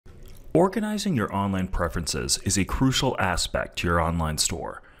Organizing your online preferences is a crucial aspect to your online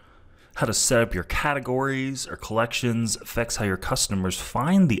store. How to set up your categories or collections affects how your customers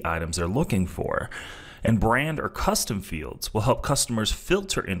find the items they're looking for, and brand or custom fields will help customers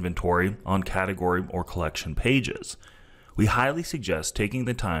filter inventory on category or collection pages. We highly suggest taking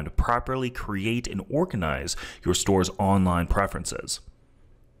the time to properly create and organize your store's online preferences.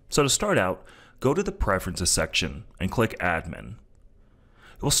 So to start out, go to the Preferences section and click Admin.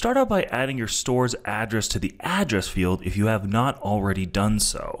 We'll start out by adding your store's address to the address field if you have not already done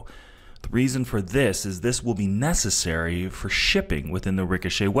so. The reason for this is this will be necessary for shipping within the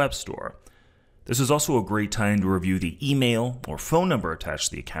Ricochet web store. This is also a great time to review the email or phone number attached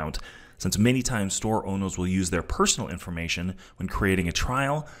to the account, since many times store owners will use their personal information when creating a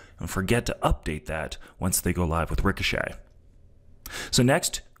trial and forget to update that once they go live with Ricochet. So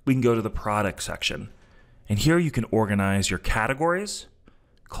next, we can go to the Product section, and here you can organize your categories,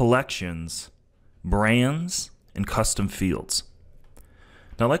 collections, brands, and custom fields.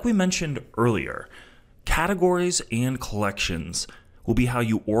 Now, like we mentioned earlier, categories and collections will be how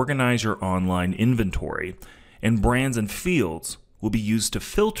you organize your online inventory, and brands and fields will be used to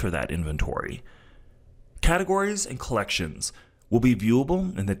filter that inventory. Categories and collections will be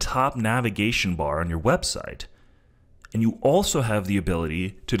viewable in the top navigation bar on your website, and you also have the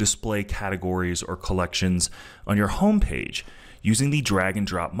ability to display categories or collections on your homepage using the drag and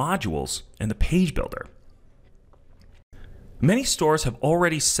drop modules in the page builder. Many stores have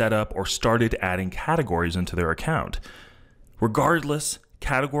already set up or started adding categories into their account. Regardless,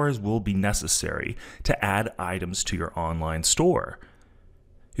 categories will be necessary to add items to your online store.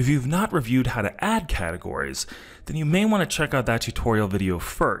 If you've not reviewed how to add categories, then you may want to check out that tutorial video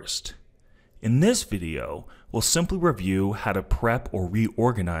first. In this video, we'll simply review how to prep or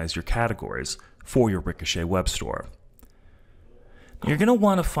reorganize your categories for your Ricochet web store. You're going to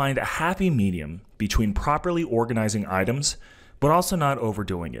want to find a happy medium between properly organizing items, but also not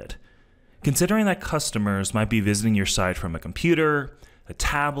overdoing it. Considering that customers might be visiting your site from a computer, a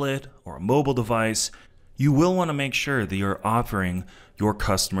tablet, or a mobile device, you will want to make sure that you're offering your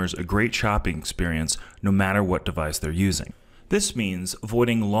customers a great shopping experience no matter what device they're using. This means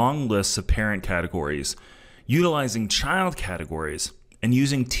avoiding long lists of parent categories, utilizing child categories, and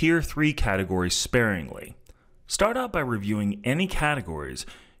using Tier 3 categories sparingly. Start out by reviewing any categories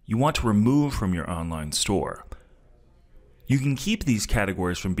you want to remove from your online store. You can keep these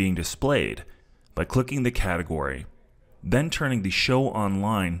categories from being displayed by clicking the category, then turning the Show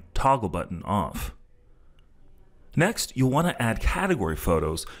Online toggle button off. Next, you'll want to add category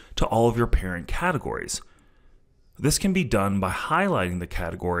photos to all of your parent categories. This can be done by highlighting the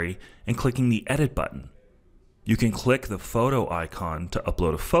category and clicking the Edit button. You can click the photo icon to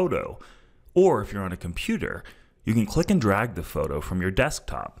upload a photo, or if you're on a computer, you can click and drag the photo from your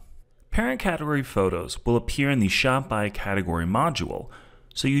desktop. Parent category photos will appear in the Shop by Category module,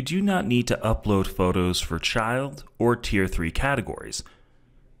 so you do not need to upload photos for child or Tier 3 categories.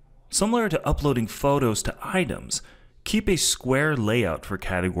 Similar to uploading photos to items, keep a square layout for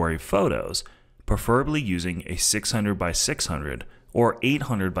category photos, preferably using a 600 by 600 or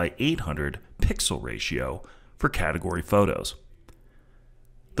 800 by 800 pixel ratio for category photos.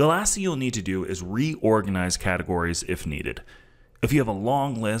 The last thing you'll need to do is reorganize categories if needed. If you have a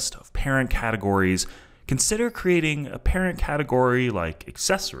long list of parent categories, consider creating a parent category like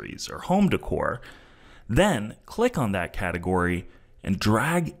accessories or home decor. Then click on that category and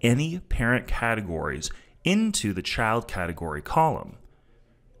drag any parent categories into the child category column.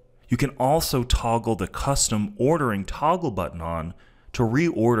 You can also toggle the custom ordering toggle button on to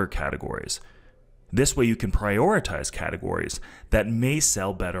reorder categories. This way you can prioritize categories that may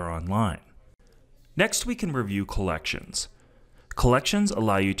sell better online. Next, we can review collections. Collections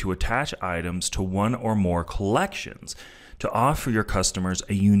allow you to attach items to one or more collections to offer your customers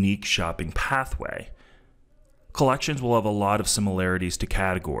a unique shopping pathway. Collections will have a lot of similarities to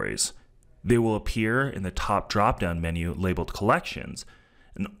categories. They will appear in the top drop-down menu labeled Collections,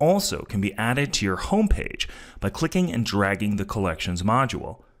 and also can be added to your homepage by clicking and dragging the Collections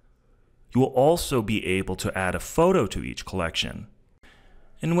module. You will also be able to add a photo to each collection.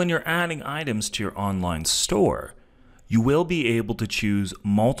 And when you're adding items to your online store, you will be able to choose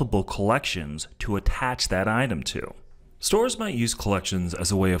multiple collections to attach that item to. Stores might use collections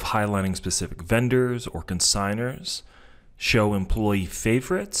as a way of highlighting specific vendors or consignors, show employee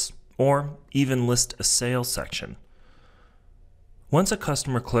favorites, or even list a sales section. Once a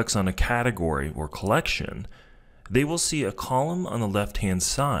customer clicks on a category or collection, they will see a column on the left-hand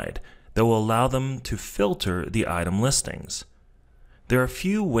side that will allow them to filter the item listings. There are a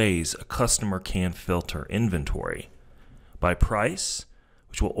few ways a customer can filter inventory: by price,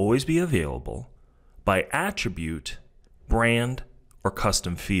 which will always be available, by attribute, brand, or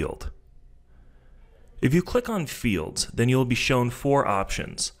custom field. If you click on Fields, then you'll be shown 4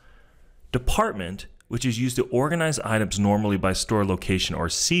 options. Department, which is used to organize items normally by store location or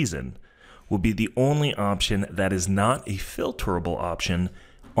season, will be the only option that is not a filterable option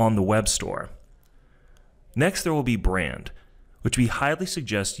on the Webstore. Next, there will be Brand, which we highly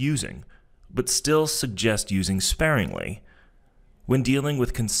suggest using, but still suggest using sparingly. When dealing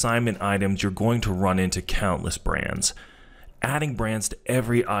with consignment items, you're going to run into countless brands. Adding brands to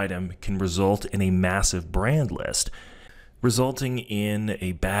every item can result in a massive brand list, resulting in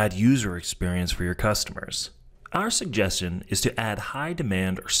a bad user experience for your customers. Our suggestion is to add high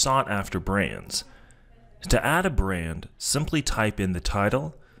demand or sought after brands. To add a brand, simply type in the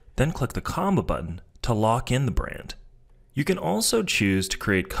title, then click the comma button to lock in the brand. You can also choose to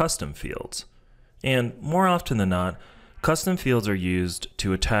create custom fields. And more often than not, custom fields are used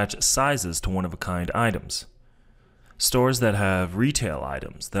to attach sizes to one-of-a-kind items. Stores that have retail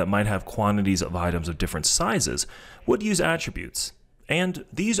items that might have quantities of items of different sizes would use attributes. And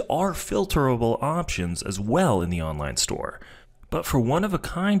these are filterable options as well in the online store. But for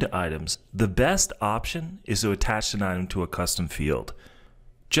one-of-a-kind items, the best option is to attach an item to a custom field.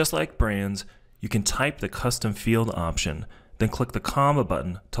 Just like brands, you can type the custom field option, then click the comma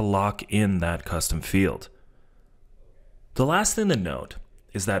button to lock in that custom field. The last thing to note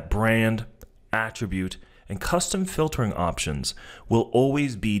is that brand, attribute, and custom filtering options will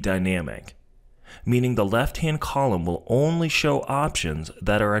always be dynamic, meaning the left-hand column will only show options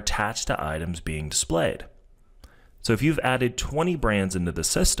that are attached to items being displayed. So if you've added 20 brands into the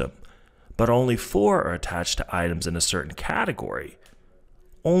system, but only 4 are attached to items in a certain category,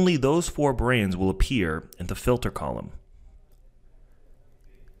 only those 4 brands will appear in the filter column.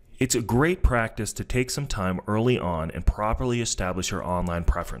 It's a great practice to take some time early on and properly establish your online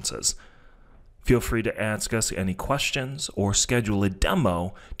preferences. Feel free to ask us any questions or schedule a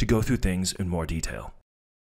demo to go through things in more detail.